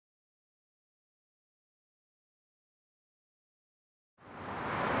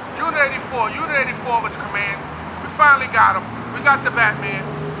84. Unit 84 with command. We finally got him. We got the Batman.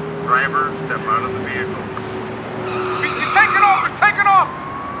 Driver, step out of the vehicle. He's taking off. He's taking off.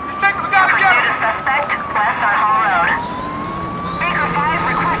 He's taking. We gotta get him. Suspect west on Hall Road. Baker 5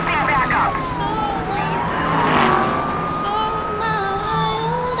 requesting backup.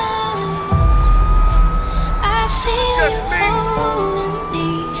 Just me.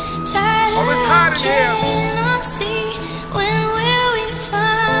 Oh, it's hot in here.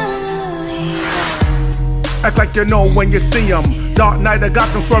 Act like you know when you see him. Dark night, I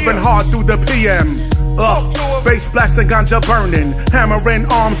got them swerving hard through the PM. Bass blasting, ganja burning, hammering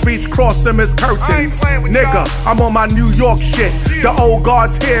arms reach cross him as curtains. Nigga, I'm on my New York shit. The old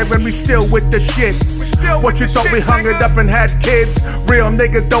guard's here and we still with the shits. What you thought we hung it up and had kids? Real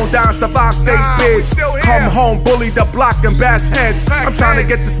niggas don't die and survive state bids. Come home, bully the block and bash heads. I'm trying to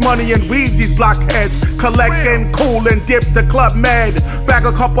get this money and weed these blockheads. Collect and cool and dip the club mad. Bag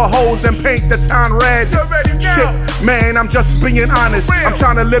a couple holes and paint the town red. Shit, man, I'm just being honest. I'm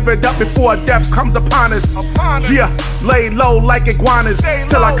trying to live it up before death comes upon us. Yeah, lay low like iguanas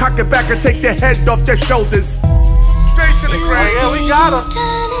till I cock it back and take their head off their shoulders. Straight to the ground. Yeah, we got him.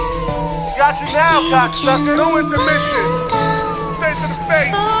 We got you now, cocksucker. No intermission. Straight to the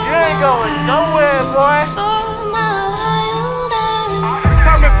face. You ain't going nowhere, boy. We're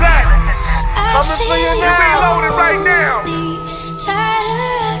coming back. Coming for you We're now. reloading right now.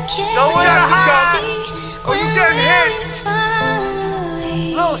 Nowhere to hide. Oh, you getting hit.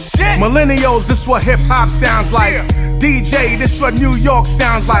 Little shit. Millennials, this what hip hop sounds like. DJ, this what New York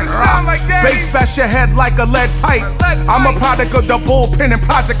sounds like. Sound like that. Bass bash your head like a lead pipe. I'm a product of the bullpen and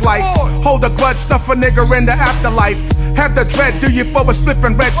project life. Hold a grudge, stuff a nigga in the afterlife. Have the dread, do you for a slip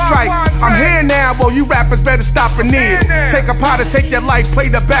and red stripe. I'm here now, well you rappers better stop and kneel. Take a pot to take your life, play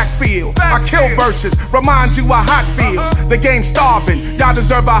the backfield. I kill verses, remind you of hot feels. The game's starving, y'all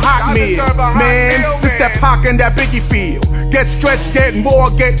deserve a hot meal. Man, this that Pac and that Biggie feel. Get stretched, get more,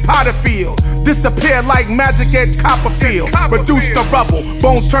 get Potterfield. Disappear like magic at Copperfield. Reduce the rubble,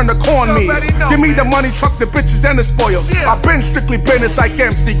 bones turn to cornmeal. Give me the money, truck the bitches and the spoils. I've been strictly business like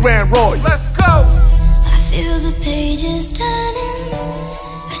MC Grand Royal. Let's go. I feel the pages turning.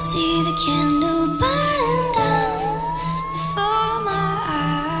 I see the candle burning down before my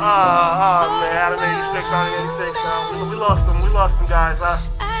eyes. Oh man, out of 86, out of 86. We lost him. We lost him, guys. I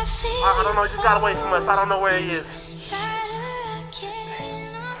don't know. He just got away from us. I don't know where he is.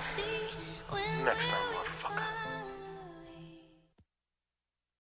 Next time.